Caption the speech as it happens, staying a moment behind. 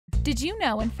Did you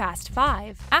know in Fast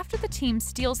 5, after the team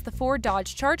steals the 4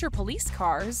 Dodge Charger police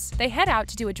cars, they head out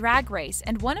to do a drag race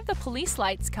and one of the police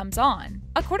lights comes on?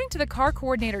 According to the car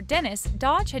coordinator Dennis,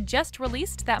 Dodge had just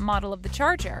released that model of the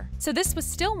Charger, so this was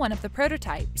still one of the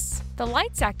prototypes. The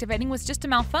lights activating was just a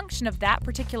malfunction of that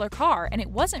particular car, and it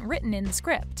wasn't written in the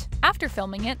script. After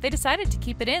filming it, they decided to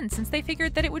keep it in since they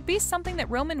figured that it would be something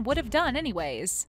that Roman would have done anyways.